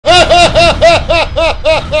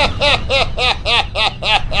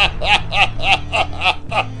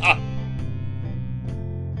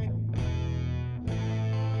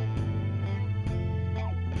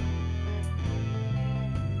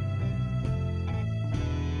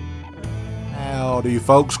Howdy,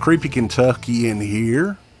 folks. Creepy Kentuckian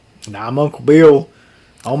here. Now I'm Uncle Bill.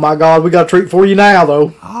 Oh my God, we got a treat for you now,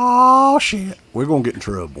 though. Oh shit, we're gonna get in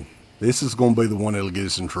trouble. This is gonna be the one that'll get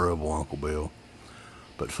us in trouble, Uncle Bill.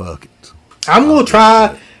 But fuck it. I'm gonna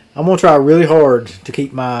try really hard to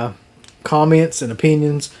keep my comments and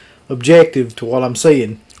opinions objective to what I'm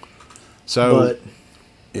seeing. So,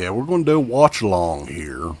 yeah, we're gonna do a watch along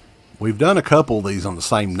here. We've done a couple of these on the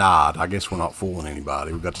same night. I guess we're not fooling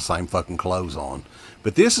anybody. We've got the same fucking clothes on.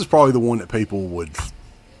 But this is probably the one that people would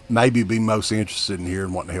maybe be most interested in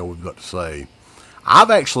hearing what the hell we've got to say. I've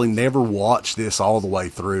actually never watched this all the way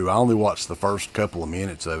through. I only watched the first couple of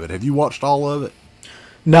minutes of it. Have you watched all of it?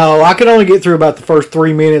 No, I could only get through about the first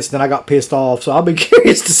 3 minutes, then I got pissed off. So I'll be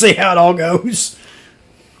curious to see how it all goes.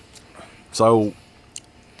 So,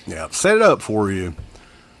 yeah, to set it up for you,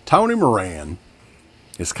 Tony Moran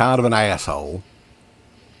is kind of an asshole.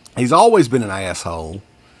 He's always been an asshole.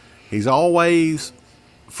 He's always,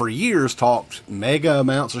 for years, talked mega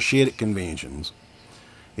amounts of shit at conventions.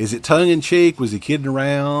 Is it tongue-in-cheek? Was he kidding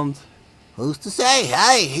around? Who's to say?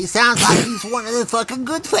 Hey, he sounds like he's one of the fucking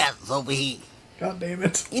good fellas over here. God damn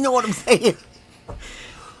it. You know what I'm saying?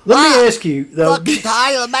 Let me ask you, though. Fucking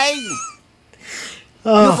Tyler, man.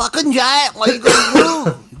 You fucking giant. What are you gonna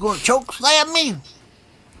do? You gonna choke slam me?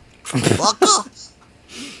 Fucker.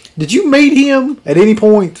 Did you meet him at any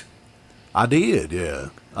point? I did, yeah.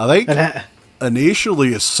 I think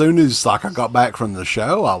initially, as soon as I got back from the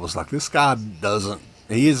show, I was like, this guy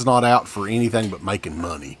he is not out for anything but making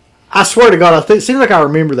money. I swear to God, it seems like I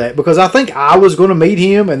remember that because I think I was going to meet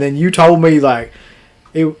him, and then you told me just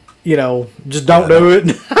don't do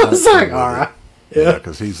it. I was like, all right, yeah,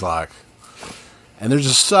 because he's like, and there's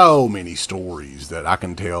just so many stories that I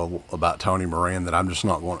can tell about Tony Moran that I'm just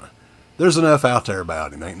not going to. There's enough out there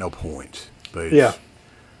about him, ain't no point. But yeah.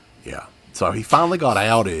 So he finally got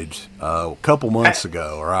outed a couple months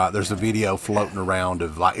ago. All right, there's a video floating around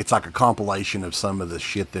of it's like a compilation of some of the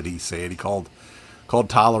shit that he said. He called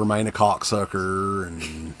Tyler Main a cocksucker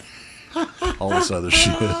and all this other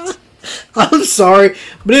shit. I'm sorry,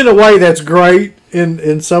 but in a way that's great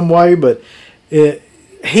in some way. But there's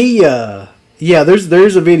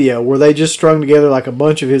a video where they just strung together like a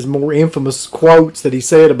bunch of his more infamous quotes that he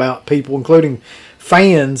said about people, including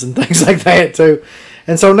fans and things like that too.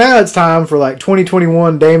 And so now it's time for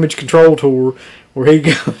 2021 Damage Control Tour, where he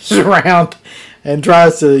goes around and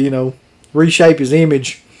tries to reshape his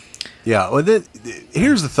image. Yeah, well,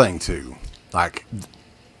 here's the thing too.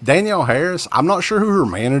 Danielle Harris, I'm not sure who her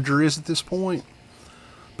manager is at this point,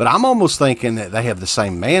 but I'm almost thinking that they have the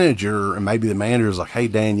same manager, and maybe the manager is like, hey,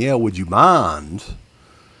 Danielle, would you mind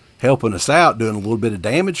helping us out doing a little bit of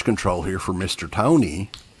damage control here for Mr. Tony?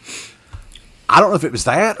 I don't know if it was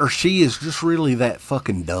that, or she is just really that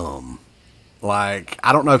fucking dumb. I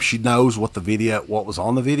don't know if she knows what was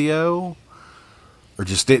on the video, or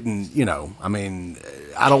just didn't, I mean,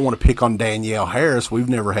 I don't want to pick on Danielle Harris. We've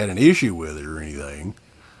never had an issue with her or anything.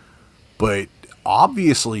 But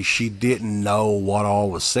obviously she didn't know what all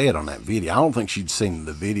was said on that video. I don't think she'd seen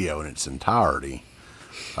the video in its entirety.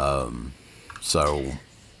 So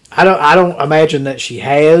I don't imagine that she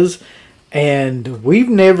has, and we've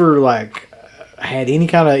never had any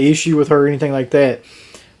kind of issue with her or anything like that.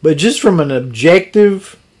 But just from an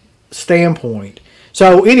objective standpoint.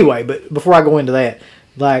 So anyway, but before I go into that,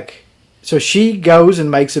 so she goes and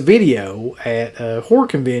makes a video at a horror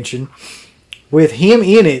convention with him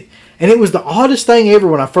in it. And it was the oddest thing ever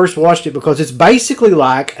when I first watched it, because it's basically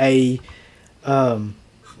like a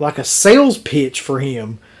sales pitch for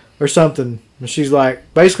him or something. And she's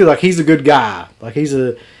basically he's a good guy, he's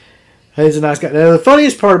a nice guy. Now the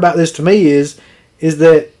funniest part about this to me is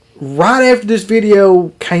that right after this video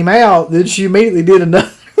came out, then she immediately did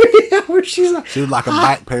another video where she was a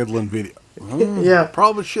backpedaling video. Yeah,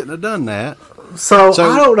 probably shouldn't have done that. So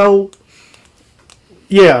I don't know.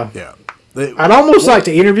 Yeah. I'd almost like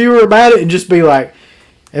to interview her about it and just be like,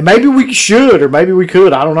 and maybe we should, or maybe we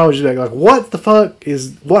could. I don't know. Just like, what the fuck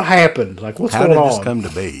what happened? What's going on? How did this come to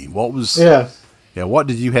be? What was? Yeah. What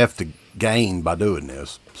did you have to gain by doing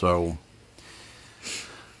this? So,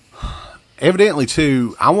 evidently,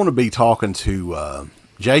 too, I want to be talking to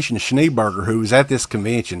Jason Schneeberger, who was at this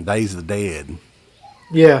convention, Days of the Dead.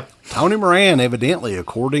 Yeah. Tony Moran, evidently,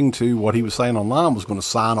 according to what he was saying online, was going to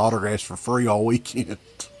sign autographs for free all weekend.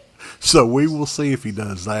 So we will see if he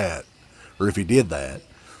does that, or if he did that.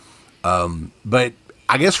 But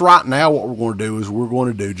I guess right now what we're going to do is we're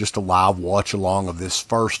going to do just a live watch along of this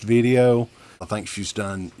first video. I think you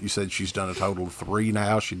said she's done a total of 3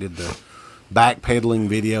 now. She did the backpedaling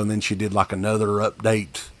video, and then she did another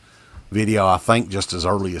update video, I think just as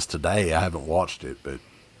early as today. I haven't watched it, but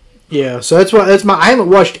Yeah, so I haven't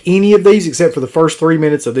watched any of these except for the first 3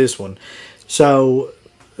 minutes of this one. So,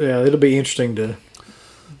 yeah, it'll be interesting to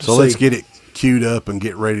So see. let's get it queued up and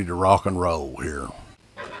get ready to rock and roll here.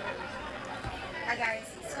 Hi guys,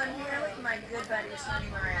 so I'm here with my good buddy Sean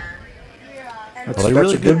Moran. And Well, they're That's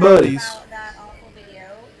really a good good buddy. buddies. about that awful video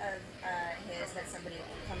of his that somebody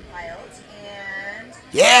compiled, and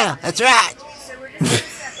Yeah, that's right. so we're just gonna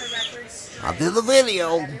set the record straight. I'll do the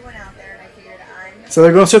video. for everyone out there, and I figured I'm. So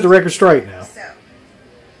they're going to set the record straight now. So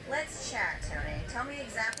let's chat, Tony. Tell me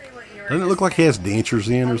exactly what you were. Doesn't it look like he has dentures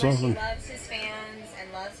in or How much he something? loves his fans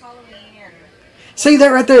and loves Halloween and. See that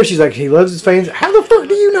right there? She's like, he loves his fans. How the fuck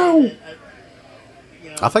do you know?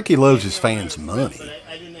 I think he loves his fans' money.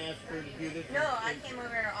 No, I came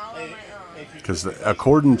over all on my own. Because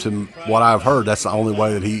according to what I've heard, that's the only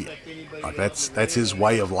way that that's his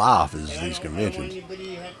way of life is these conventions.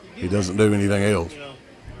 He doesn't do anything else.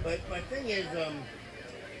 But my thing is,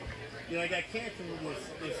 I got canceled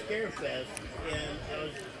with this Scarefest, and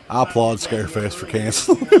I applaud Scarefest for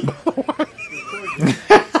canceling it, by the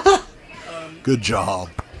way. Good job.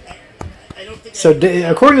 I don't think So,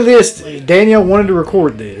 according to this, Danielle wanted to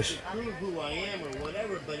record this. I prove who I am or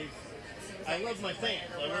whatever, but I love my fans.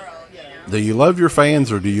 Do you love your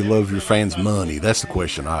fans or do you love your fans' money? That's the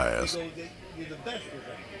question I ask. You're the best with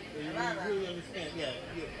them. You really understand. Yeah,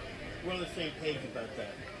 we're on the same page about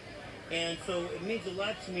that. And so it means a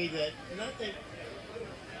lot to me that not that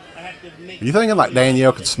I have to make. You thinking like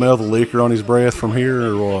Danielle could smell the liquor on his breath from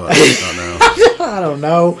here or what? I don't know. I don't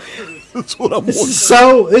know. That's what I'm This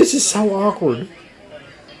wondering. is so awkward.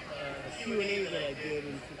 Q&A that I did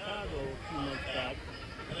in Chicago a few months back,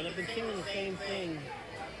 and I've been saying the same thing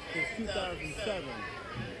since 2007.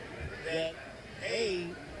 That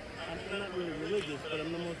I'm not really religious, but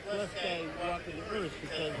I'm the most blessed guy walking the earth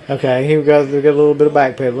because Okay, here we got a little bit of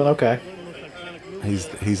backpedaling. Okay. one of the most iconic movies.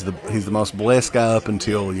 He's the most blessed guy up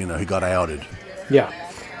until he got outed. Yeah. I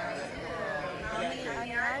get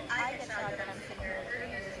shocked that I'm sitting here 3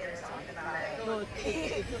 years here to talk about it. No, it's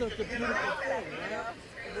such a beautiful thing, right?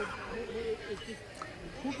 It's just,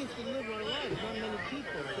 who gets to live our lives? Not many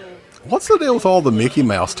people. So What's the deal with all the Mickey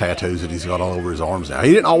Mouse tattoos that he's got all over his arms now?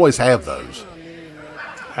 He didn't always have those.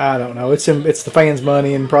 I don't know. It's him. It's the fans'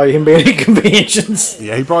 money and probably him being at conventions.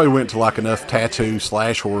 Yeah, he probably went to like enough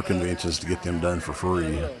tattoo/horror conventions to get them done for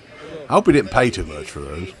free. I hope he didn't pay too much for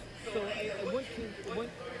those. So I went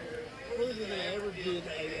further than I ever did.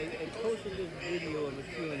 I posted this video of a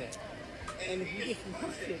Q&A. And if you just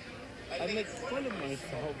watch it, I make fun of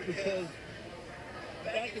myself because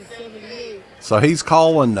back in 78, So he's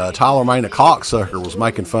calling Tyler Mane a cocksucker was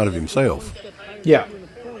making fun of himself. Yeah.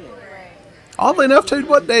 Oddly enough, too,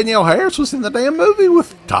 what Danielle Harris was in the damn movie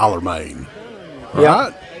with Tyler Mane. Yeah.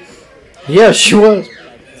 Right? Yeah, she was.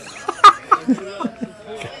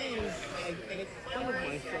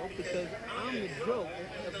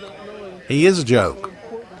 He is a joke.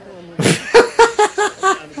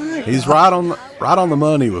 He's right on the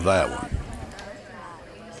money with that one.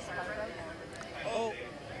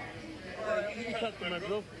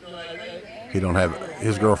 He don't have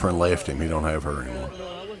his girlfriend left him. He don't have her anymore.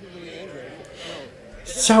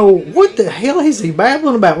 So, what the hell is he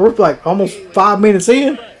babbling about? We're like almost 5 minutes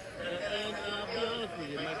in.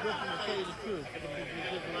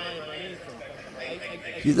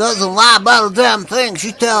 She doesn't lie about a damn thing.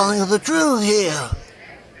 She's telling you the truth here.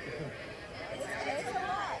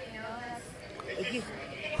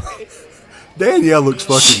 Danielle looks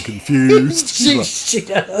fucking confused. She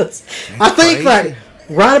does. I think like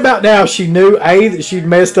right about now she knew A, that she'd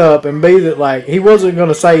messed up, and B, that like he wasn't going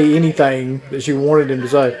to say anything that she wanted him to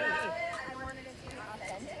say. I wanted it to be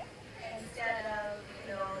authentic instead of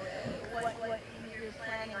what you're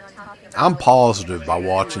planning on talking about. I'm positive by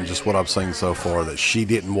watching just what I've seen so far that she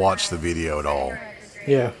didn't watch the video at all. Yeah.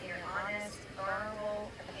 You're honest,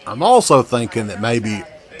 vulnerable. I'm also thinking that maybe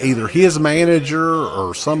either his manager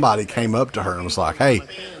or somebody came up to her and was like, "Hey,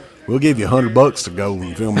 we'll give you $100 to go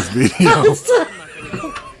and film this video." It's a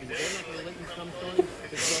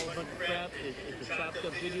chopped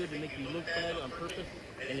up video to make you look bad on purpose,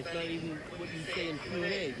 and it's not even what you say in Q&A.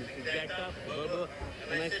 It's exact opposite, blah, blah.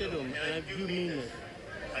 And I said to him, and I do mean this,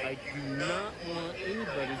 I do not want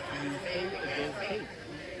anybody to use hate against hate.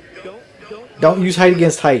 Don't use hate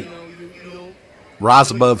against hate. You don't Rise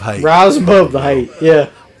above hate. Rise above the hate. Yeah.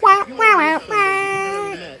 and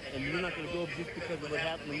you're not going to go up just because of what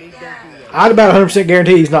happened to me. Don't do that. I'd about 100%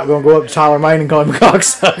 guarantee he's not going to go up to Tyler Mane and call him a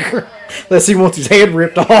cocksucker unless he wants his head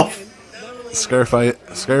ripped off.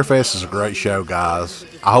 Scarefest is a great show, guys.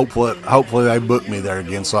 Hopefully they book me there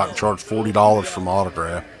again so I can charge $40 for my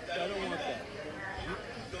autograph. I don't want that.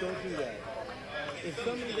 Don't do that. if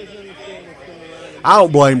somebody doesn't understand what's going on, I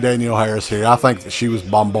don't blame Danielle Harris here. I think that she was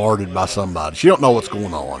bombarded by somebody. She don't know what's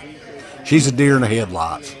going on. She's a deer in the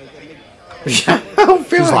headlights. I don't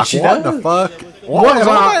feel She's like like, she what does. the fuck? What was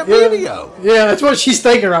on that video? Yeah, that's what she's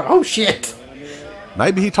thinking about. Oh, shit.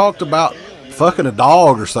 Maybe he talked about fucking a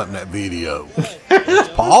dog or something in that video. It's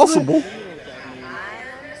possible.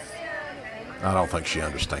 I don't think she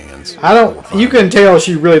understands. You can tell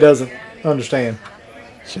she really doesn't understand.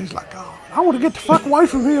 She's like, oh, I want to get the fuck away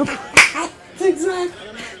from him. That's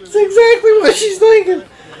exactly what she's thinking.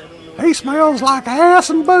 He smells like ass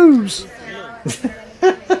and booze.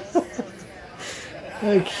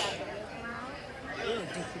 Like,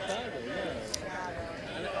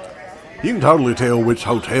 You can totally tell which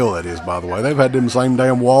hotel that is, by the way. They've had them same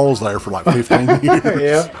damn walls there for like 15 years.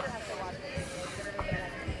 yeah.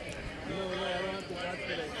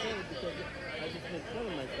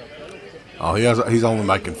 Oh, he's only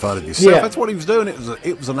making fun of himself. Yeah. That's what he was doing.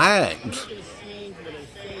 It was an act.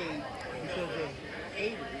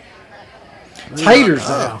 It's haters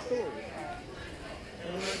now.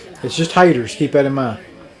 It's just haters. Keep that in mind.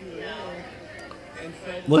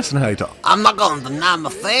 Listen how he talk. I'm not going to deny my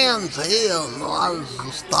fans here. I was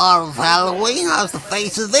the star of Halloween. I was the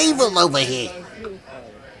face of evil over here.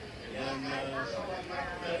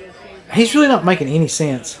 He's really not making any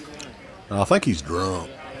sense. I think he's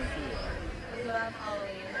drunk. We love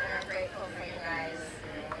Halloween and are grateful for you guys.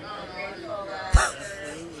 We're grateful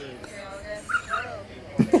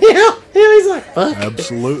that, yeah, he's like, fuck.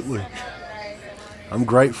 Absolutely. I'm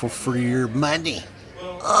grateful for your Money.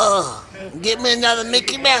 Give me another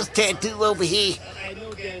Mickey Mouse tattoo over here. I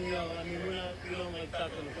know Danielle. I mean, we don't like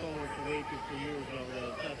talk on the phone with the waitress for years and all that.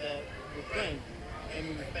 It's not that we're friends and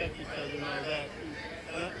we respect each other and all that.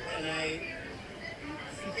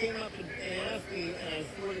 She came up and asked me, and I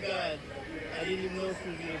swear to God, I didn't even know she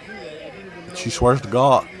was going to do that. I didn't even know. She swears to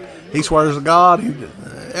God. He swears to God.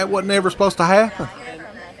 That wasn't ever supposed to happen.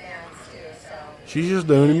 She's just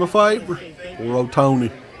doing him a favor. Poor old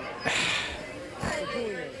Tony.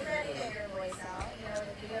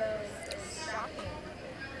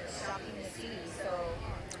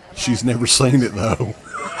 She's never seen it though.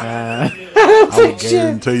 I would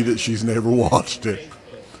guarantee that she's never watched it.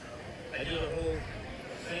 I did a whole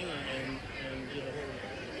thing and did a whole,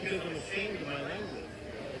 because I'm ashamed of my language.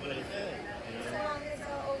 That's what I said. So long as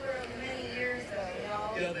over many years ago,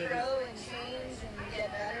 we all grow and change and get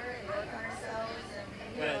better and work on ourselves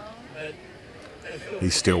and, you know.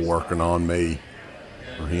 He's still working on me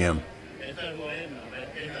or him. That's not who I am now.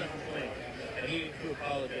 That's not the point. I needed to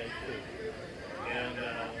apologize too. And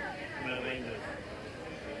my language.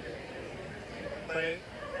 But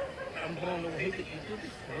I'm blown away that you did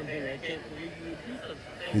this for me. I can't believe you would do such a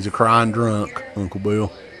thing. He's a crying drunk, Uncle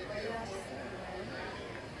Bill.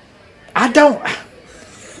 I don't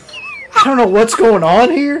know what's going on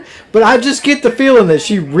here, but I just get the feeling that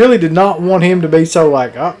she really did not want him to be so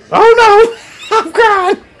like, oh no, I'm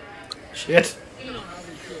crying. Shit.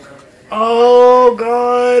 Oh,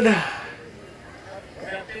 God.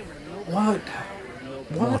 What?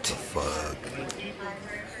 The fuck?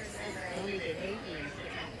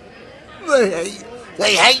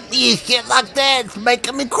 They hate me and shit like that. It's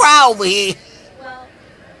making me cry over here. Well,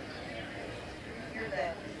 you're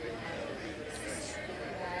good.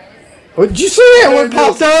 What, did you see that one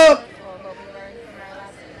popped up? But we learned from our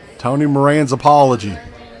lessons. Tony Moran's apology. Learn and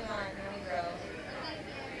move on and we grow.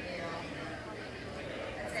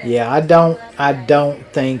 You know. Yeah, I don't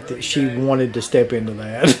think that she wanted to step into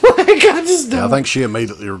that. Like, I just Yeah, I don't. think she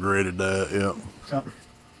immediately regretted that. Yeah.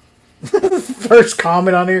 First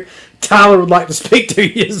comment on here, Tyler would like to speak to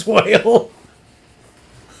you as well.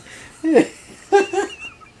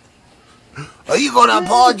 Are you going to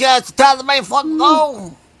apologize to Tyler May? Fuck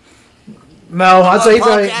no. No, I'd say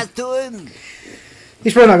Apologize to him.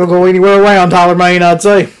 he's probably not going to go anywhere around Tyler Maine, I'd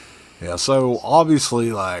say. Yeah, so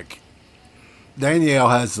obviously, like, Danielle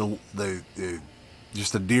has the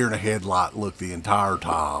just a deer in the headlight look the entire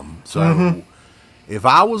time. So if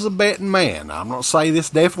I was a betting man, I'm not saying this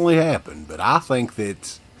definitely happened, but I think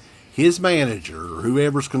that his manager, or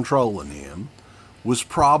whoever's controlling him, was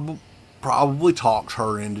probably talked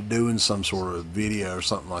her into doing some sort of video or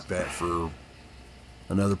something like that for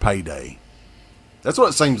another payday. That's what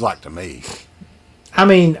it seems like to me. I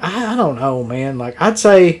mean, I don't know, man. Like, I'd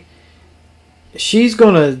say she's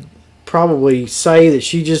going to probably say that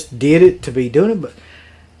she just did it to be doing it, but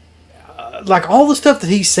like all the stuff that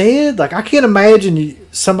he said, like I can't imagine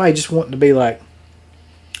somebody just wanting to be like,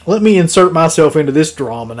 let me insert myself into this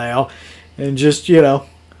drama now and just, you know,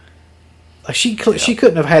 Like she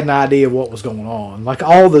couldn't have had an idea of what was going on. Like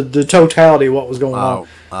all the totality of what was going on.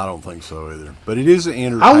 I don't think so either. But it is an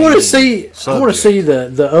entertaining I want to see subject.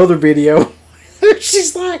 the other video.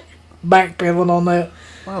 She's like backpedaling on that.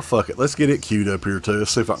 Well, fuck it. Let's get it queued up here too.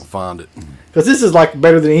 Let's see if I can find it. Because this is like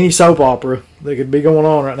better than any soap opera that could be going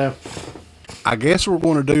on right now. I guess we're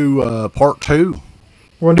going to do part 2.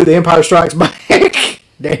 We're going to do The Empire Strikes Back.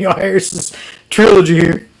 Danielle Harris's trilogy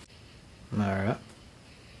here. All right.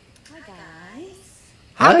 Hi, guys.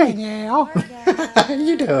 Hi, Danielle. Hi, guys. How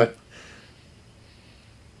you doing?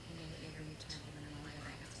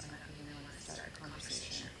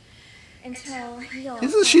 Until y'all.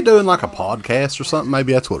 Isn't she doing like a podcast or something?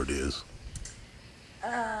 Maybe that's what it is.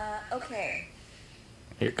 Okay.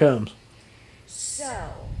 Here it comes. So.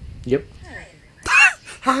 Yep.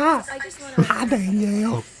 Hi. I just want to. Hi,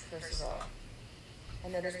 Danielle. First of all, I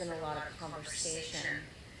know there's been a lot of conversation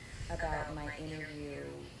about my interview,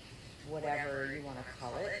 whatever you want to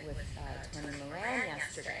call it, with Tony Moran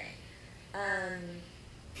yesterday.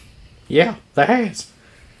 Yeah, that has.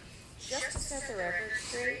 Just to set the record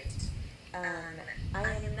straight, I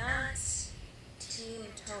am not Team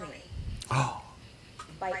Tony Oh,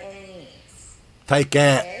 by any means. take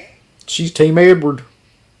that. Okay? She's Team Edward.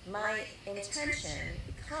 My intention,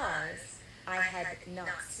 because I had not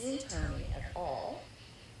seen Tony at all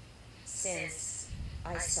since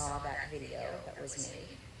I saw that video that was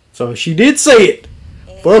made. So she did see it.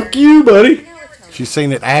 And Fuck you, buddy. I know with Tony, She's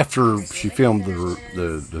seen it after she filmed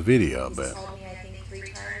the video, I he's bet. called me, I think, 3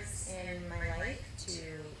 times in my life to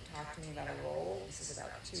talk to me about a role. This is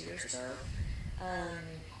about 2 years ago.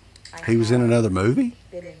 He was in another movie?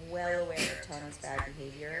 Been well aware of Tony's bad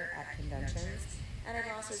behavior at conventions, and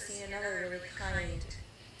I've also seen another really kind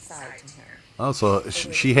side to him. Oh, so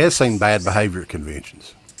she has seen bad behavior at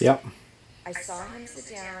conventions. Yep. I saw him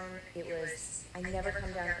sit down. It was, I never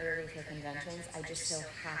come down early for conventions. I just so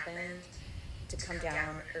happened to come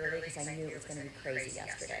down early because I knew it was going to be crazy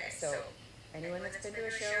yesterday. So anyone that's been to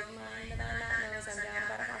a show of mine that I'm at knows I'm down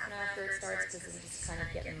about a half an hour after it starts because I'm just kind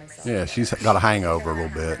of getting myself Yeah, she's got a hangover a little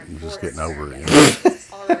bit and just getting over it. You know?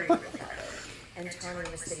 already recovered. And Tony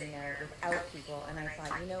was sitting there without people, and I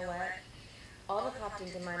thought, you know what? All that popped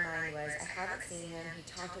into my mind was, I haven't seen him. He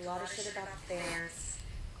talked a lot of shit about the fans.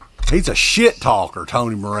 He's a shit talker,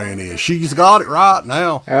 Tony Moran is. She's got it right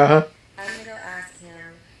now. Uh-huh. I'm going to go ask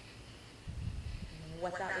him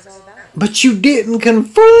what that was all about. But you didn't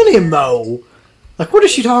confront him, though. Like, what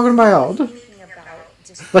is she talking about? Thinking about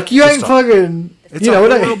just Like, you ain't fucking... It's You know, a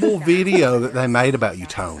it ain't... horrible video that they made about you,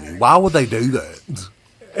 Tony. Why would they do that?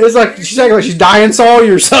 It's like she's acting like she's dying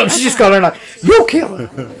Sawyer or something. She's just going there like, you'll kill her.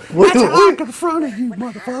 That's right in front of you,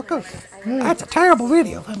 motherfucker. That's a terrible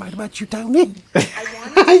video they made about you, Tony.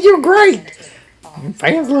 You're great.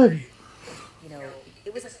 Fans love you. you know,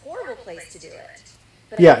 it was a horrible place to do it.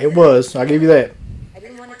 But Yeah, it was. I'll give you that. I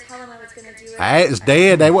didn't want to tell him I was going to do it. That is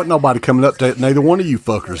dead. There wasn't nobody coming up to neither one of you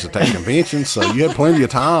fuckers at that convention, so you had plenty of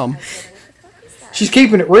time. She's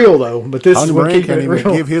keeping it real, though. But this Tony is what Moran keeping can't it even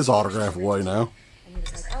real. give his autograph away now. And he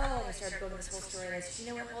was like, oh, and I started going to this whole story, and I said,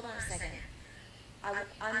 you know what, hold on a second.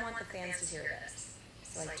 I want the fans to hear this.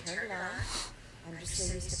 So I turned it on. I'm just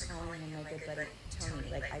so used to calling him my good buddy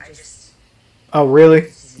Tony. Like, I just... Oh,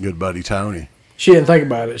 really? Good buddy Tony. She didn't think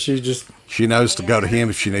about it. She's just... She knows to go to him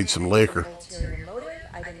if she needs some liquor. Ulterior motive.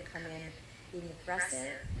 I didn't come in being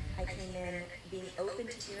aggressive. I came in being open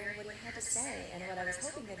to hearing what he had to say. And what I was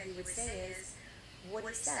hoping that he would say is what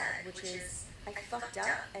he said, which is, I fucked up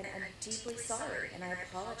and I'm deeply sorry and I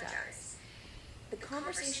apologize. The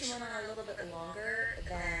conversation went on a little bit longer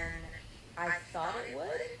than I thought it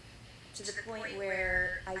would, to the point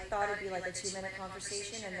where I thought it'd be like a 2-minute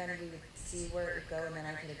conversation and then we would see where it would go and then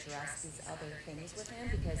I could address these other things with him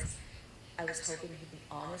because I was hoping he'd be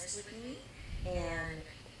honest with me and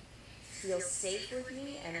feel safe with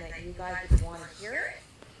me and that you guys would want to hear it.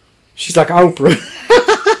 She's like Oprah.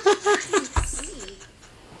 See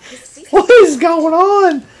his Facebook. What is going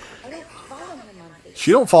on? I don't follow him on Facebook.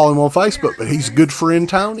 She don't follow him on Facebook, but he's a good friend,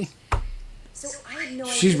 Tony. So I had no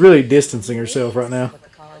She's idea really distancing herself right now.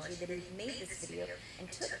 apology that he made this video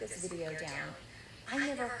and took this video down. I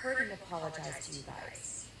never heard him apologize to you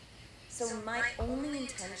guys. So my only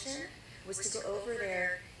intention was to go over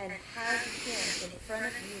there and have him in front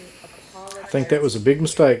of me apologize. I think that was a big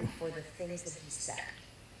mistake. for the things that he said.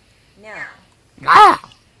 Now, Now,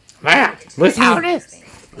 listen.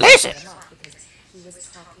 Listen. because he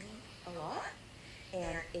was talking a lot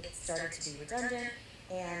and it started to be redundant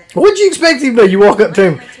and What'd you expect him to do? You walk up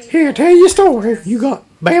to him. Here, tell your story. You got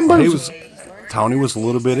bamboozled. He was. Tony was a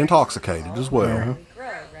little bit intoxicated as well. we grow,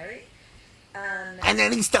 right? And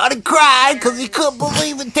then he started crying because he couldn't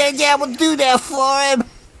believe that Danielle would do that for him.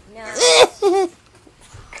 No.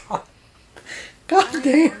 God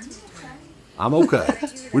damn. I'm okay.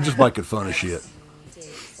 We're just making fun of shit. Dave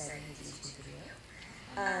said in his YouTube video.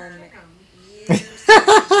 You said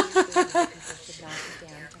that people should not be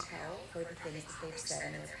damned to hell for the things that they've said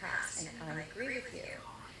in their past, and I agree with you.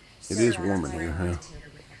 It is warm in here, yeah.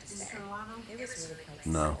 It was really quite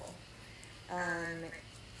No. simple.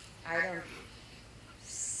 I don't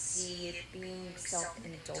see it being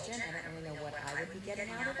self-indulgent. I don't really know what I would be getting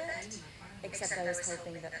out of it, except I was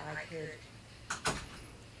hoping that I could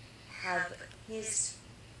have his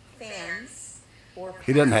fans or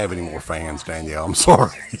He doesn't have any more fans, Danielle. I'm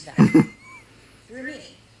sorry. through me,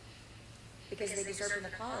 because they deserve an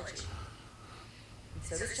apology. And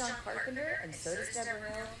so does John Carpenter, and so does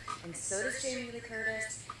Deborah Hill, and so does Jamie Lee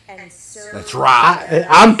Curtis, and so... That's right.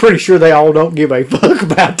 I'm pretty sure they all don't give a fuck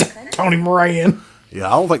about Tony Moran. Yeah,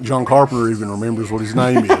 I don't think John Carpenter even remembers what his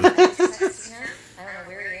name is. I don't know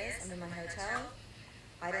where he is. I'm in my hotel.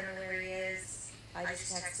 I don't know where he is. I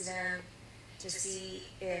just texted him to see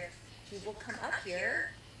if he will come up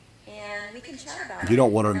here and we can chat about it. You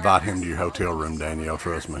don't want to invite him to your hotel room, Danielle,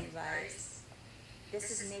 trust me. This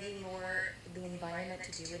is maybe more the environment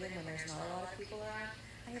to do it in when there's not a lot of people around.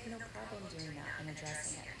 I have no problem doing that and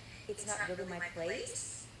addressing it. It's not really my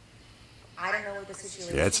place. I don't know what the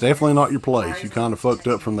situation is. Yeah, it's definitely not your place. You kind of fucked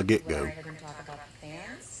up from the get-go. I heard him talk about the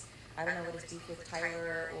fans. I don't know what his beef with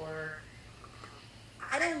Tyler or...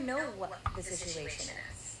 I don't know what the situation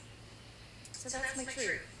is. So that's my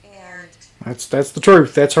truth. And... That's the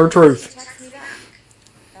truth. That's her truth. Text me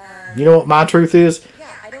back. You know what my truth is? Yeah,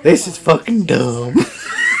 I don't This know. is fucking dumb.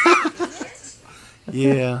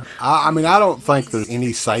 Yeah. I mean, I don't think there's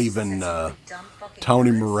any saving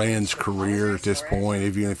Tony Moran's career at this point,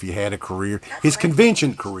 even if he had a career. His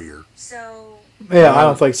convention career. So... Yeah, I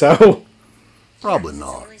don't think so. Probably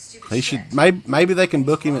not. He should. Maybe they can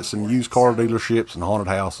book him at some used car dealerships and haunted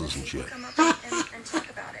houses and shit. Come up and talk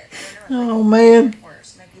about it. I don't know. Oh, man.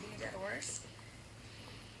 Horse. Am I beating a dead horse?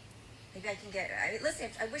 Maybe I can get... listen,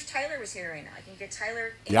 I wish Tyler was here right now. I can get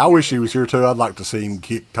Tyler... Yeah, I wish he was here too. I'd like to see him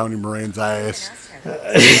kick Tony Moran's ass.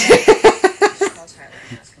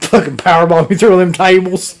 Fucking powerbomb me through them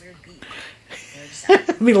tables.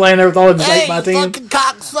 Me laying there with all of his 8 Hey, by you 10. fucking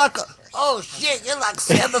cocksucker. Oh, shit, you're like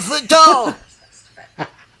 7 foot tall.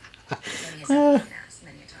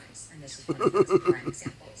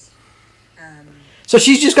 So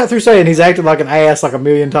she's just got through saying he's acted like an ass like a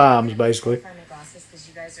million times, basically. Find my glasses because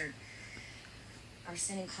you guys are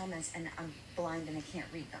sending comments and I'm blind and I can't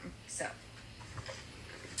read them. So,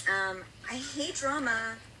 I hate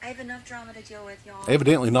drama. I have enough drama to deal with, y'all.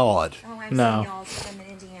 Evidently not. Oh, I'm No. saying y'all 'cause I'm in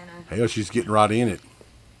Indiana. Hell, she's getting right in it.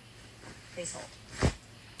 Please hold.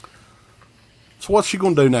 So what's she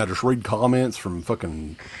gonna do now? Just read comments from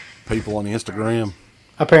fucking people on Instagram?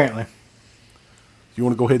 Apparently. You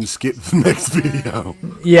want to go ahead and skip the next video?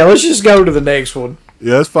 Yeah, let's just go to the next one.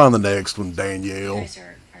 Yeah, let's find the next one, You Danielle. guys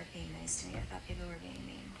are being nice to me. I thought people were being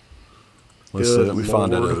mean. Let's see. Good Let me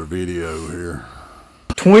find that Lord. other video here.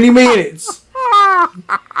 20 minutes.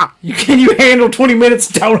 Can you handle 20 minutes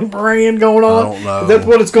of Tony Moran going on? I don't know. That's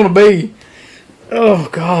what it's going to be. Oh,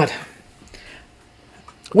 God.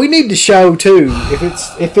 We need to show, too,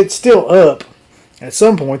 if it's still up, at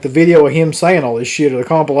some point, the video of him saying all this shit or the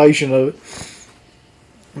compilation of it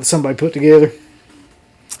that somebody put together.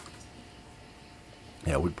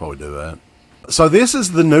 Yeah, we'd probably do that. So this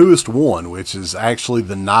is the newest one, which is actually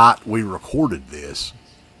the night we recorded this.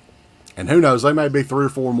 And who knows, there may be 3 or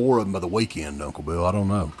 4 more of them by the weekend, Uncle Bill. I don't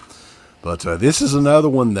know. But this is another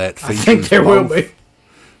one that I features think there will be.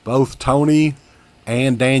 both Tony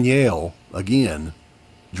and Danielle, again,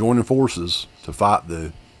 joining forces to fight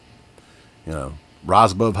the,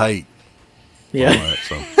 rise above hate. Yeah. All right,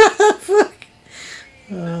 so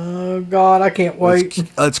Oh, God, I can't wait.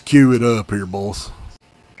 let's cue it up here, boys.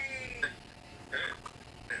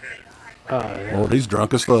 Lord, he's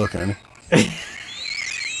drunk as fuck, ain't he?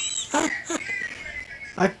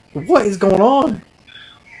 What is going on?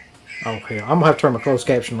 Oh, hell. I'm going to have to turn my closed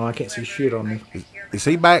caption on. I can't see shit on this. Is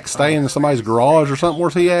he back staying in somebody's garage or something?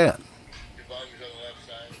 Where's he at? Your volume's on the left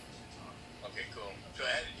side. Okay, cool. So I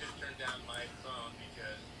had to just turn down my phone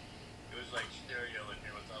because it was like stereo in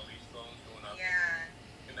here with all these phones going up. Yeah,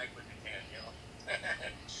 Connect with your hand,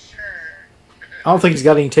 sure. I don't think he's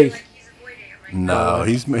got any teeth. He's avoiding it right No,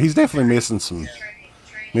 he's definitely missing some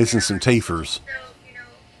teethers. So,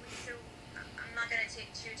 I'm not going to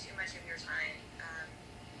take too much of your time,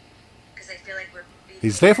 because I feel like we're...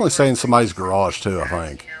 He's definitely staying in somebody's garage too, I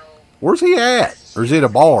think. Where's he at? Or is it a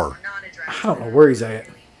bar? I don't know where he's at.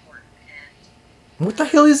 What the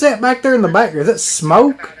hell is that back there in the background? Is that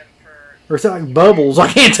smoke? Or is that like bubbles? I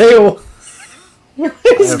can't tell. What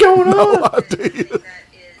is going on? No idea.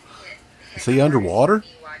 Is he underwater?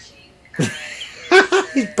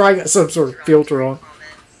 He's probably got some sort of filter on.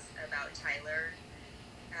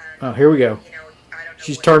 Oh, here we go.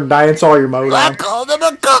 She's turned Diane Sawyer mode I on. called him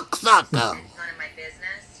a cocksucker. It's none of my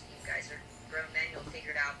business. You guys are grown men. You'll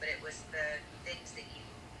figure it out. But it was the things that you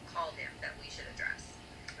called him that we should address.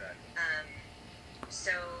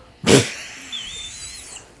 So.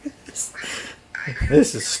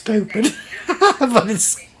 This is stupid. But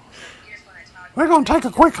it's. We're going to take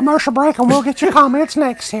a quick commercial break and we'll get your comments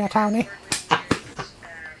next here, Tony.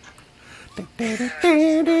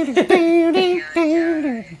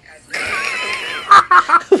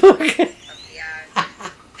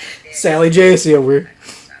 Sally Jesse over here.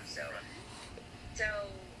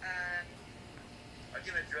 I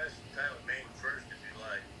can address Tyler Maine first if you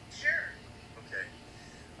like. Sure. Okay.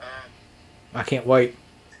 I can't wait.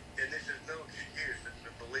 And this is no excuse,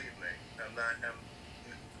 believe me. I'm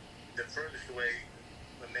the furthest away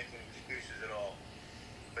from making excuses at all.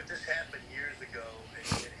 But this happened years ago,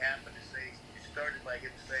 and it happened to say, it started by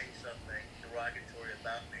him saying something derogatory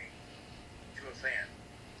about me to a fan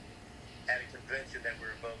at a convention that we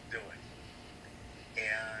were both doing.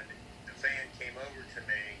 And the fan came over to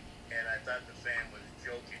me, and I thought the fan was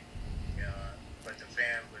joking. But the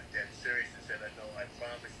fan was dead serious and said, "No, I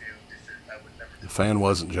promise you, I would never." The fan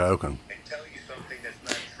wasn't joking. And tell you something that's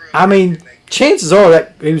not true. I mean, chances are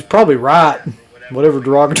that he was probably right. Whatever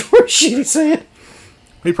derogatory shit he said.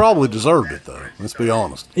 He probably deserved it, though. Let's be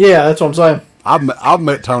honest. Yeah, that's what I'm saying. I've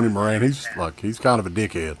met Tony Moran. He's kind of a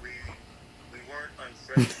dickhead. We weren't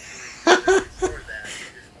unfriendly before that. We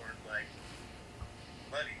just weren't like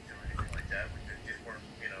buddies or anything like that. We just weren't,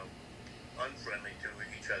 unfriendly to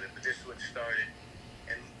each other. But this is what started.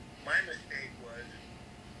 And my mistake was.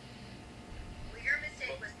 Well, your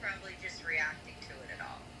mistake was probably just reacting to it at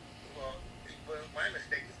all. Well, my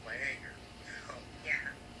mistake is my anger. Yeah.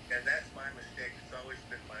 And that's my mistake. It's always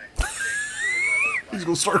been my mistake. He's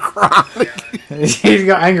going to start crying. He's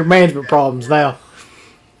got anger management problems now.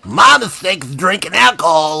 My mistake is drinking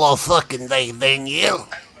alcohol all fucking day, Danielle. I don't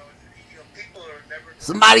know. People are never.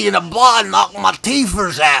 Somebody in a bar knocked my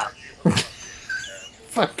teethers out.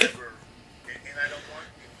 Fuck. And I don't want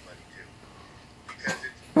anybody to. Because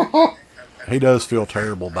it's. He does feel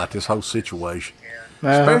terrible about this whole situation. Uh-huh.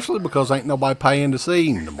 Especially because ain't nobody paying to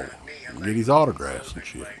see him no more. And get his autographs and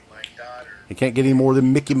shit. My daughter. He can't get any more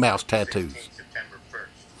than Mickey Mouse tattoos. September 1st.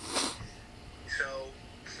 So.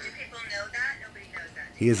 Do people know that? Nobody knows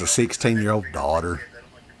that. He has a 16-year-old daughter. I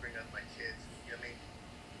don't like to bring up my kids. You know what I mean?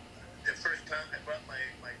 The first time I brought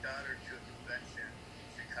my daughter to a convention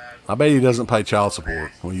in Chicago. I bet he doesn't pay child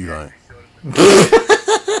support. What do you think?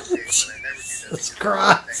 Jesus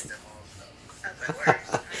Christ.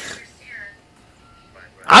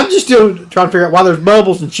 I'm just still trying to figure out why there's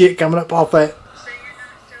bubbles and shit coming up off that.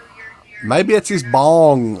 Maybe it's his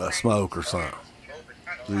bong smoke or something.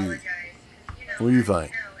 What do you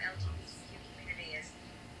think?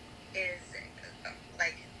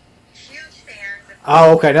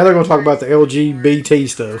 Oh, okay. Now they're going to talk about the LGBT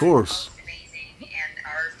stuff. Of course.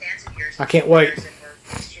 I can't wait.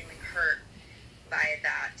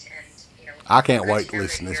 I can't wait to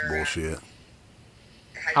listen to this bullshit.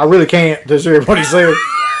 I really can't. Just hear what he said.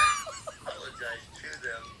 Apologize to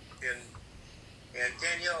them. And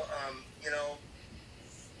Danielle,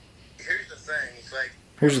 here's the thing. It's like.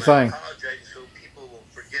 Here's the thing. I apologize so people will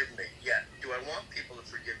forgive me. Yeah. Do I want people to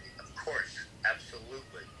forgive me? Of course.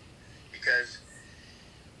 Absolutely. Because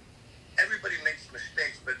everybody makes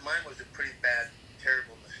mistakes, but mine was a pretty bad,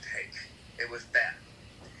 terrible mistake. It was bad.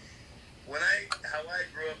 How I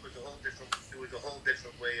grew up was a whole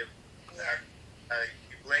different way of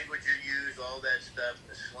language you use, all that stuff,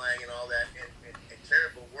 the slang and all that, and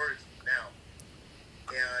terrible words now.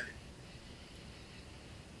 And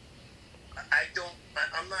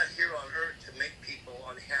I'm not here on earth to make people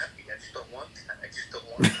unhappy. I just don't want that. I just don't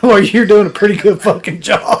want that. Well, you're doing a pretty good fucking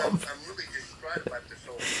job. I'm really distraught about this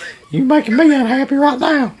whole thing. You're making me unhappy right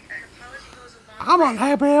now. I'm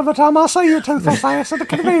unhappy every time I see your toothless ass at the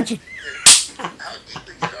convention. How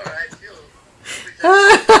deeply sorry I feel. How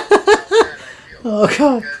bad I feel. Oh,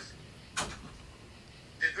 God. Because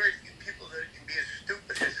there's very few people that can be as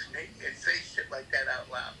stupid as me and say shit like that out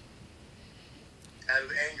loud. Out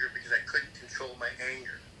of anger, because I couldn't control my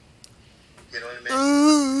anger. You know what I mean?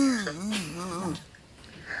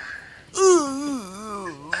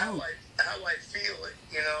 How I feel it,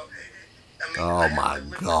 you know. I mean, Oh my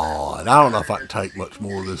God. I don't know if I can take much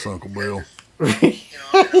more of this, Uncle Bill. You know, if he does,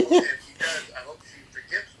 I hope she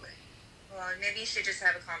forgives me. Well, maybe you should just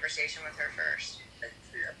have a conversation with her first.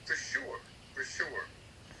 Yeah, for sure.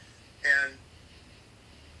 And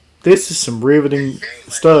This is some riveting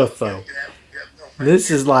stuff, though.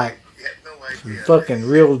 This is like fucking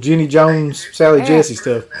real Jenny Jones, Sally Jesse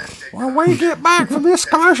stuff. When we get back from this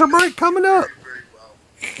commercial break coming up,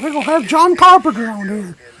 we're going to have John Carpenter on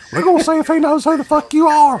here. We're going to see if he knows who the fuck you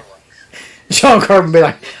are. John Carpenter be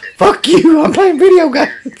like, fuck you, I'm playing video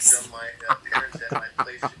games. done my appearance at my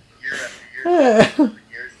place year after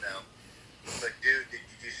years now. But dude, did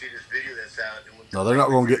you see this video that's out? No, they're not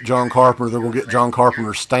going to get John Carpenter. They're going to get John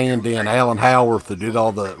Carpenter's stand-in, Alan Howarth, who did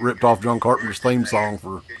all the ripped off John Carpenter's theme song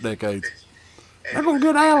for decades. They're going to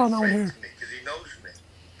get Alan on here. Because he knows me.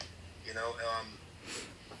 You know,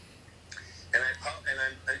 and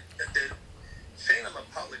saying I'm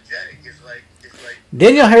apologetic is like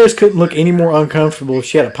Danielle Harris couldn't look any more uncomfortable if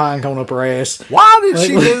she had a pine cone up her ass. Why did she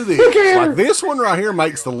do Look this? at her. Like, this one right here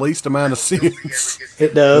makes the least amount of sense It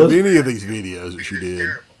of does. any of these videos that she it's did.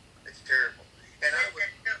 terrible. It's terrible. And I would,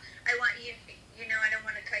 Listen, no, I want you, you know, I don't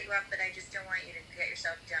want to cut you off, but I just don't want you to get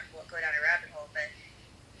yourself down, go down a rabbit hole. But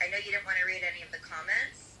I know you didn't want to read any of the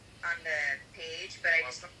comments on the page, but I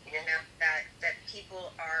just want you to know that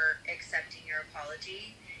people are accepting your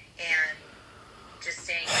apology and just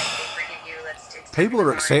saying, like, they forgive you, let's take People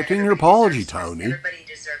are accepting your apology, Tony. Everybody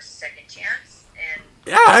deserves a second chance, and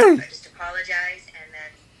Yeah. I just apologize, and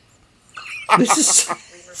then This is we move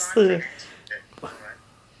on from it. all right.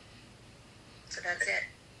 So that's it.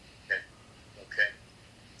 Okay.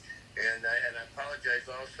 And I apologize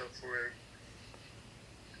also for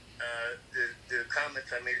the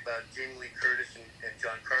comments I made about Jamie Lee Curtis and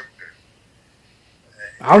John Carpenter.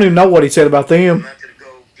 I don't even know what he said about I'm them. not going to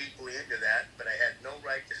go deeply into that, but I had no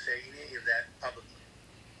right to say any of that publicly.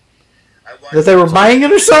 I watched That they were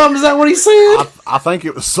banging or something? Is that what he said? I think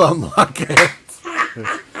it was something like that.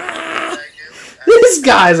 This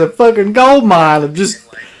guy's a fucking gold mine of just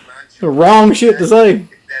the wrong shit to say.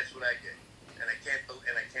 That's what I did, and I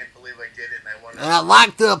can't believe I did it. And I want And I'd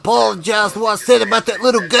like to apologize for what I said about that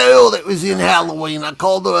little girl that was in Halloween. I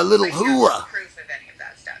called her a little But you have no hooah. proof of any of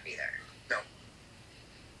that stuff either.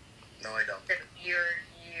 No, I don't. That you're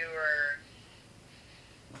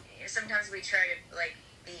sometimes we try to like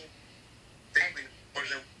be Think we more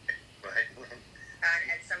than right.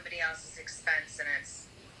 at somebody else's expense, and it's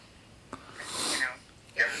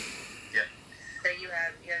Yeah. So you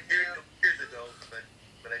have no. Years ago,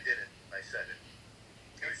 but I did it. I said it.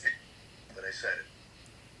 But I said it.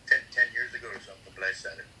 10 years ago or something, but I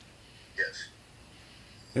said it. Yes.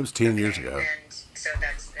 It was 10 years ago. And so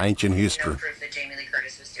that's Ancient history. No proof that Jamie Lee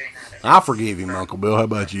Curtis was doing that. I forgive him, Uncle Bill. How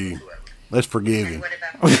about you? Let's forgive And him. what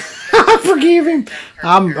about I forgive him.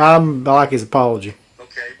 I like his apology.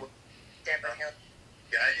 Okay. Well, Deborah Hill?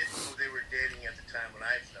 yeah, I didn't know they were dating at the time when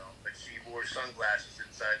I filmed, but she wore sunglasses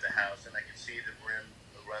inside the house, and I could see the rim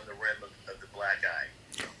around the rim of the black eye.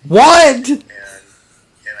 What?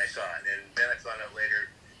 And I saw it, and then I found out later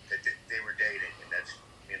that they were dating, and that's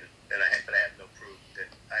but I have no proof. That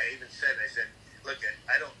I even said, look,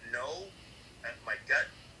 I don't know. My gut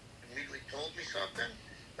immediately told me something,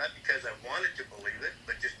 not because I wanted to believe it,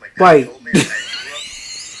 but just my gut Wait. told me. I grew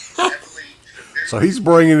up heavily, severely. So he's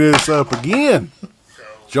bringing this up again. So,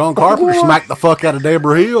 John Carpenter smacked the fuck out of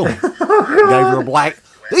Deborah Hill. Gave her a black.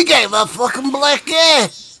 He gave her a fucking black eye.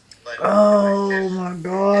 but Oh my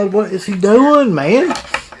God! What is he doing, man? in a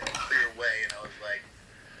clear way, and I was like,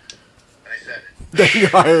 and I said it.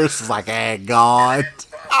 Danielle Harris is like, ah, God.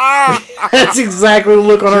 That's exactly the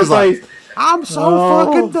look on her She's like, face. I'm so Oh.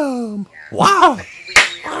 fucking dumb. Wow.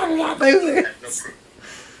 No proof.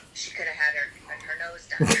 She could have had her nose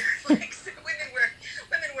done. Like, so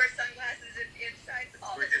women wear sunglasses inside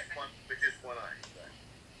all the With time. just one eye. But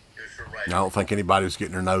it was her right. I don't think anybody was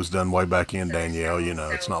getting their nose done way back in, Danielle. You know,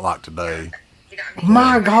 it's not like today. You know, I mean,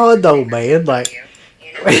 My God, though, man! Like,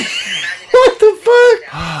 you know, imagine what the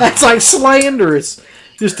fuck? That's like slanderous.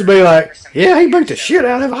 Just to be like, yeah, he beat the shit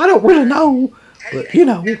out of him. I don't really know, but you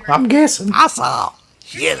know, I'm guessing. I saw.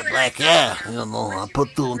 She had a black eye. You know, I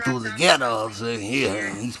put two and two together. I was saying,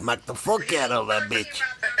 here, he smacked the fuck out of that bitch.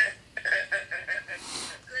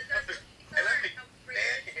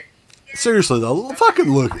 Seriously, though,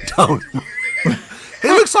 fucking look at Tony. He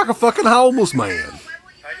looks like a fucking homeless man. I know.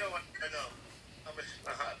 I'm a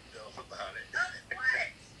snob, though, about it. What?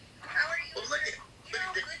 How are you? Well, look at- You know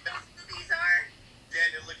how look good at- those movies are?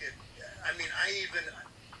 Daniel, look at. I mean,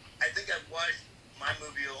 I think I've watched my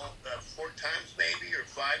movie 4 times, maybe, or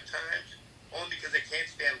 5 times, only because I can't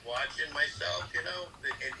stand watching myself. You know.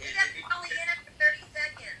 That's only in it for 30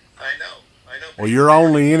 seconds. I know. Well, you're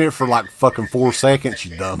only in it for like fucking 4 seconds,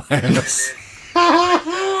 you dumbass.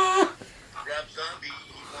 Rather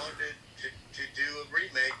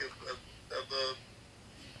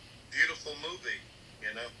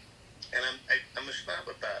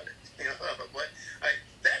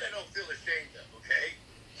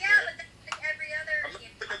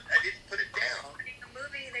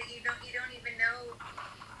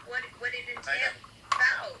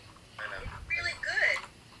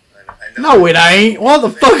No, it ain't. What the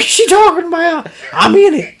fuck is she talking about? I'm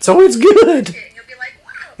in it, so it's good. And you'll be like,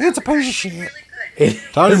 wow, It's a piece of shit. really good.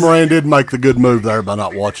 Tony Moran did make the good move there by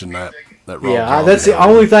not watching that. Rob Yeah, that's the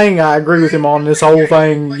only thing I agree with him on this whole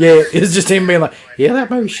thing yet. Is just him being like, yeah, that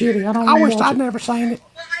movie's shitty. I don't I wanna wish watch I'd it. never seen it.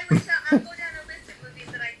 Well, I wish I'll go down a list of movies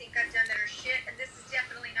that I think I've done that are shit, and this is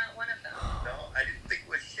definitely not one of them. No, I didn't think it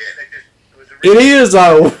was shit. I just it was a It is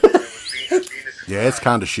though. Yeah, it's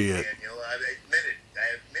kind of shit. Daniel, I admit it.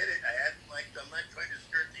 I haven't liked. I'm not trying to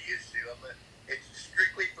skirt the issue. It's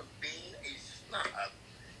strictly from being a snob.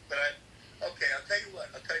 But okay, I'll tell you what.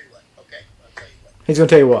 Okay, I'll tell you what. He's gonna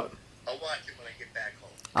tell you what. I'll watch it when I get back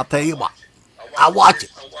home. I'll tell you what. I'll watch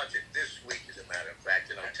it this week, as a matter of fact,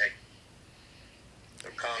 and I'll take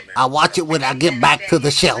some comments. I'll watch it when I get back to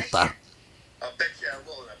the shelter. I'll bet you I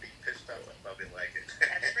will, and I'll be pissed off if I didn't like it.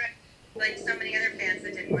 That's right. Like so many other fans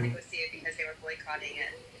that didn't want to go see it because they were boycotting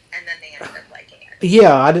it, and then they ended up liking it.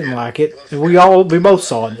 Yeah, I didn't like it. We both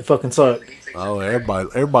saw it. It fucking sucked. Oh,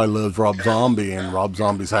 everybody loves Rob Zombie and Rob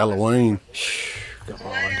Zombie's Halloween. God. Oh,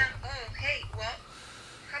 hey, well,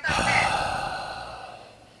 how about this?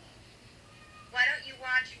 Why don't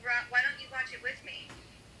you watch it with me?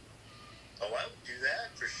 Oh, I would do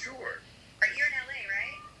that for sure. You're in LA,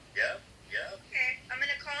 right? Yep. Okay, I'm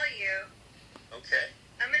gonna call you. Okay.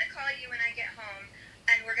 I'm gonna call you when I get home,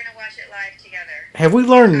 and we're gonna watch it live together. Have we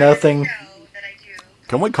learned nothing?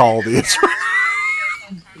 Can we call this?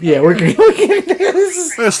 Yeah, we can. This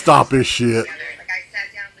is, Let's stop this shit.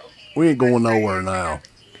 We ain't going nowhere now.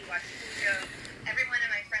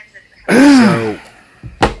 So,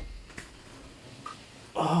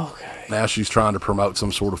 okay. now she's trying to promote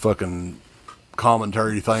some sort of fucking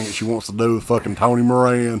commentary thing that she wants to do with fucking Tony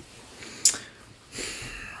Moran.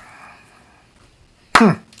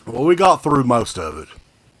 Well, we got through most of it.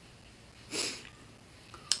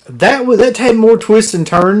 That had more twists and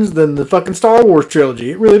turns than the fucking Star Wars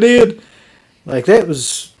trilogy. It really did. Like that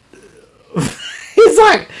was. It's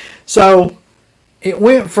like so. It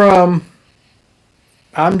went from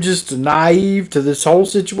I'm just naive to this whole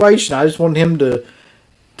situation. I just wanted him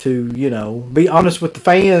to be honest with the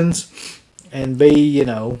fans and be and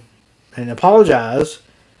apologize.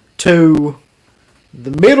 To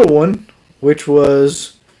the middle one, which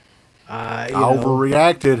was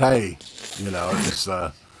Overreacted. Hey, it's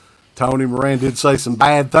Tony Moran did say some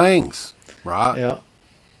bad things, right?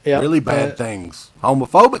 Yeah, really bad things,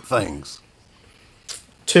 homophobic things.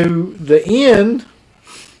 To the end,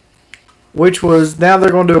 which was now they're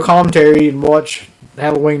going to do a commentary and watch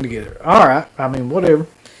Halloween together. All right, I mean whatever.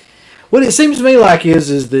 What it seems to me like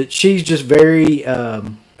is that she's just very,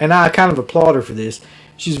 and I kind of applaud her for this.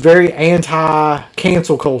 She's very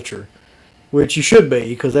anti-cancel culture, which you should be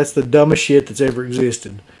because that's the dumbest shit that's ever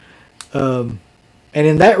existed. And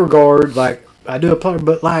in that regard, like, I do applaud her,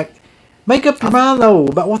 but, like, make up your mind, though,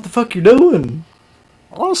 about what the fuck you're doing.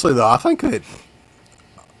 Honestly, though, I think that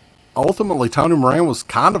ultimately Tony Moran was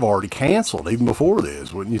kind of already canceled even before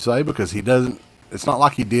this, wouldn't you say? Because it's not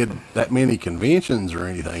like he did that many conventions or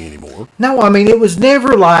anything anymore. No, I mean, it was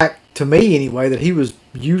never like, to me anyway, that he was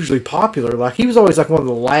usually popular. Like, he was always like one of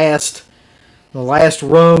the last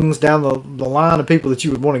rungs down the line of people that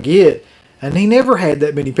you would want to get. And he never had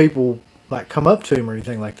that many people like come up to him or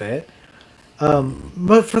anything like that.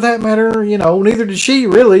 But for that matter, neither did she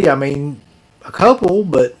really. I mean, a couple,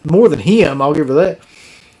 but more than him, I'll give her that.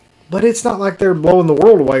 But it's not like they're blowing the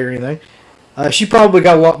world away or anything. She probably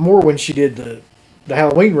got a lot more when she did the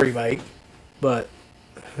Halloween remake. But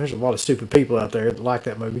there's a lot of stupid people out there that like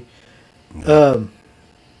that movie.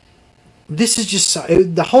 This is just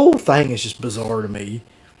the whole thing is just bizarre to me.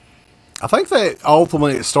 I think that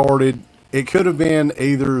ultimately it could have been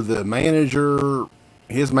either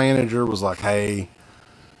his manager was like, hey,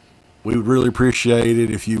 we would really appreciate it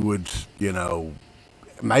if you would,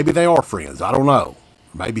 maybe they are friends. I don't know.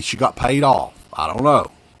 Maybe she got paid off. I don't know.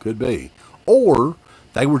 Could be. Or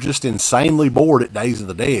they were just insanely bored at Days of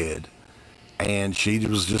the Dead and she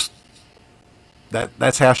was just,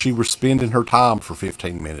 that's how she was spending her time for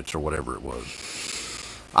 15 minutes or whatever it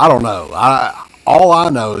was. I don't know. All I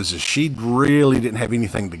know is that she really didn't have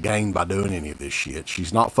anything to gain by doing any of this shit.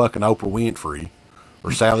 She's not fucking Oprah Winfrey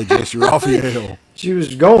or Sally Jesse Raphael. She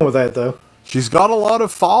was going with that, though. She's got a lot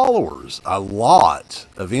of followers, a lot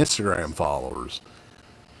of Instagram followers.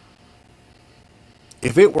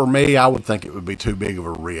 If it were me, I would think it would be too big of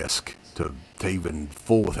a risk to even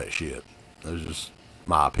fool with that shit. That's just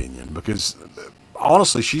my opinion. Because,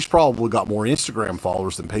 honestly, she's probably got more Instagram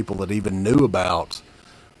followers than people that even knew about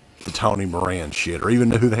the Tony Moran shit, or even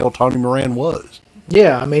knew who the hell Tony Moran was.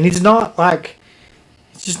 Yeah, I mean, he's just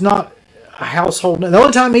not, a household name. The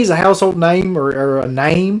only time he's a household name or a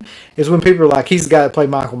name is when people are like, he's the guy that played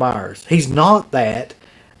Michael Myers. He's not that,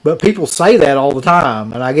 but people say that all the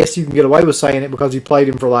time, and I guess you can get away with saying it because he played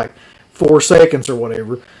him for like 4 seconds or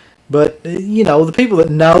whatever. But, the people that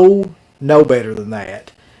know better than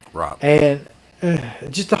that. Right. And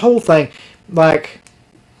just the whole thing, like,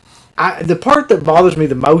 the part that bothers me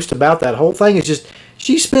the most about that whole thing is just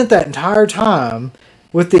she spent that entire time,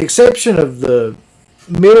 with the exception of the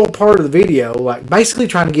middle part of the video, like basically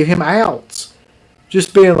trying to give him outs.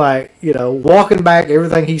 Just being like, walking back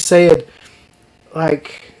everything he said.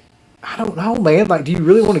 Like, I don't know, man. Like, do you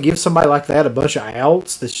really want to give somebody like that a bunch of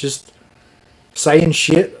outs that's just saying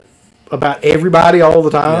shit about everybody all the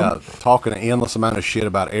time? Yeah, talking an endless amount of shit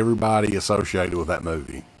about everybody associated with that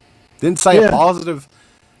movie. Didn't say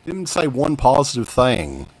didn't say one positive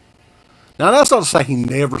thing. Now, that's not to say he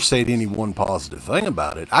never said any one positive thing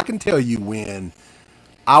about it. I can tell you when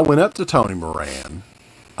I went up to Tony Moran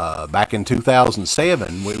back in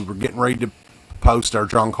 2007, we were getting ready to post our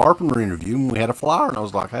John Carpenter interview, and we had a flyer, and I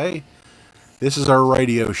was like, hey, this is our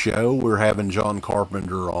radio show. We're having John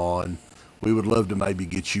Carpenter on. We would love to maybe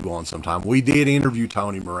get you on sometime. We did interview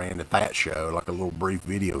Tony Moran at that show, like a little brief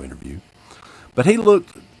video interview. But he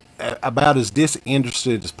looked about as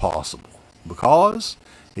disinterested as possible because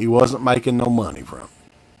he wasn't making no money from it.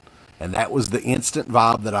 And that was the instant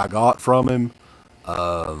vibe that I got from him.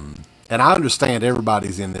 And I understand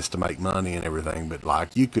everybody's in this to make money and everything, but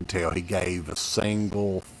like you could tell he gave a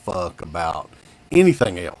single fuck about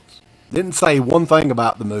anything else. Didn't say one thing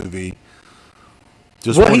about the movie.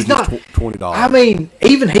 Just he's not $20. I mean,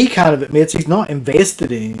 even he kind of admits he's not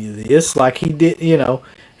invested in any of this. Like he did,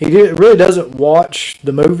 really doesn't watch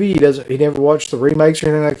the movie. He never watched the remakes or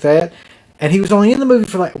anything like that. And he was only in the movie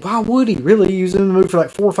for like, why would he really? He was in the movie for like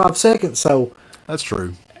 4 or 5 seconds. So that's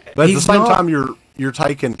true. But at the same time, you're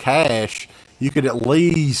taking cash. You could at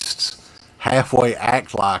least halfway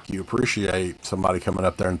act like you appreciate somebody coming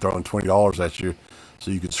up there and throwing $20 at you, so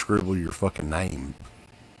you could scribble your fucking name.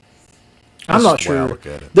 I'm not sure.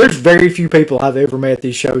 There's very few people I've ever met at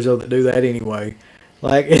these shows though that do that anyway.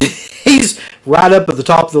 Like he's right up at the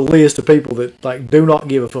top of the list of people that like do not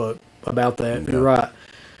give a fuck about that. Yeah. You're right.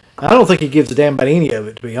 I don't think he gives a damn about any of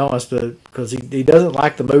it, to be honest, because he doesn't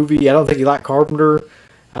like the movie. I don't think he liked Carpenter.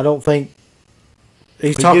 I don't think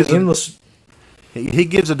he's talking endless. He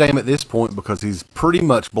gives a damn at this point because he's pretty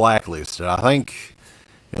much blacklisted. I think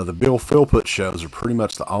the Bill Philpott shows are pretty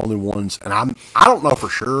much the only ones, and I don't know for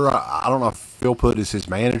sure. I don't know if Philpott is his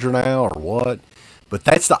manager now or what, but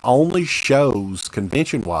that's the only shows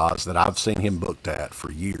convention-wise that I've seen him booked at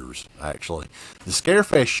for years. Actually, the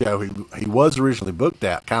Scarefest show he was originally booked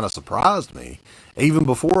at kind of surprised me, even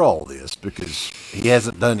before all this, because he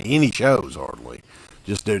hasn't done any shows hardly,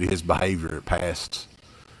 just due to his behavior at past.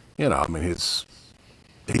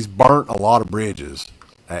 He's burnt a lot of bridges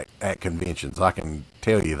at conventions. I can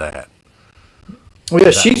tell you that. Well,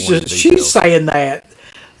 yeah, she's saying that.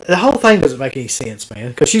 The whole thing doesn't make any sense, man.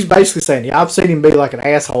 Because she's basically saying, yeah, I've seen him be like an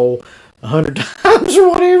asshole 100 times or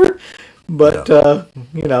whatever. But,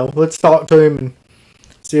 let's talk to him and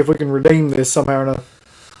see if we can redeem this somehow or another.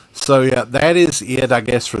 So, yeah, that is it, I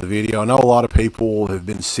guess, for the video. I know a lot of people have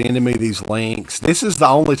been sending me these links. This is the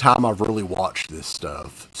only time I've really watched this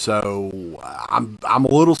stuff. So, I'm a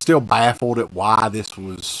little still baffled at why this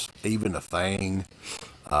was even a thing.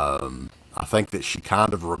 I think that she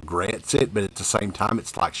kind of regrets it, but at the same time,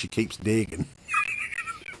 it's like she keeps digging.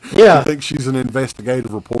 Yeah. I think she's an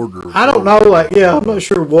investigative reporter. I don't know, I'm not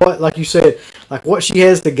sure what, like you said, like what she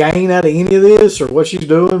has to gain out of any of this or what she's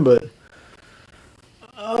doing, but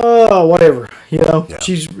whatever, Yeah.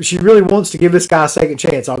 She really wants to give this guy a second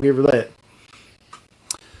chance. I'll give her that.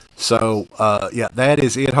 So, that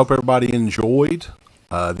is it. Hope everybody enjoyed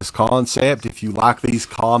this concept. If you like these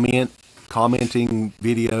commenting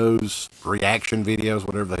videos, reaction videos,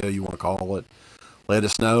 whatever the hell you want to call it, let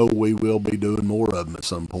us know. We will be doing more of them at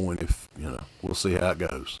some point. If we'll see how it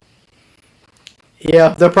goes. Yeah,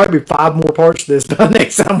 there'll probably be 5 more parts to this by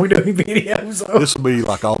next time we do any videos. So. This will be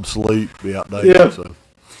like obsolete, be outdated. Yeah. So.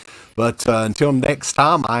 But until next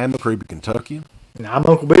time, I am the Creepy Kentuckian. And I'm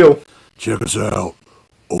Uncle Bill. Check us out.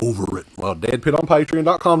 Over it. Well, DEADPIT on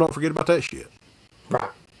Patreon.com. Don't forget about that shit.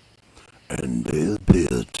 Right. And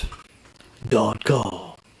DEADPIT.com.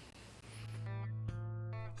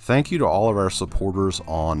 Thank you to all of our supporters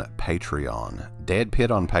on Patreon. DEADPIT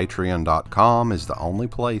on Patreon.com is the only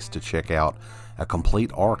place to check out a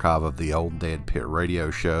complete archive of the old DEADPIT radio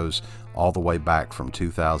shows all the way back from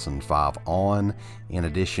 2005 on, in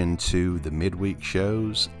addition to the midweek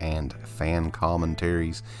shows and fan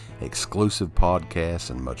commentaries, exclusive podcasts,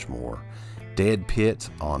 and much more. DEADPIT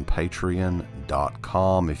on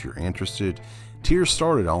patreon.com if you're interested. Tiers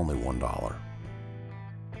start at only $1.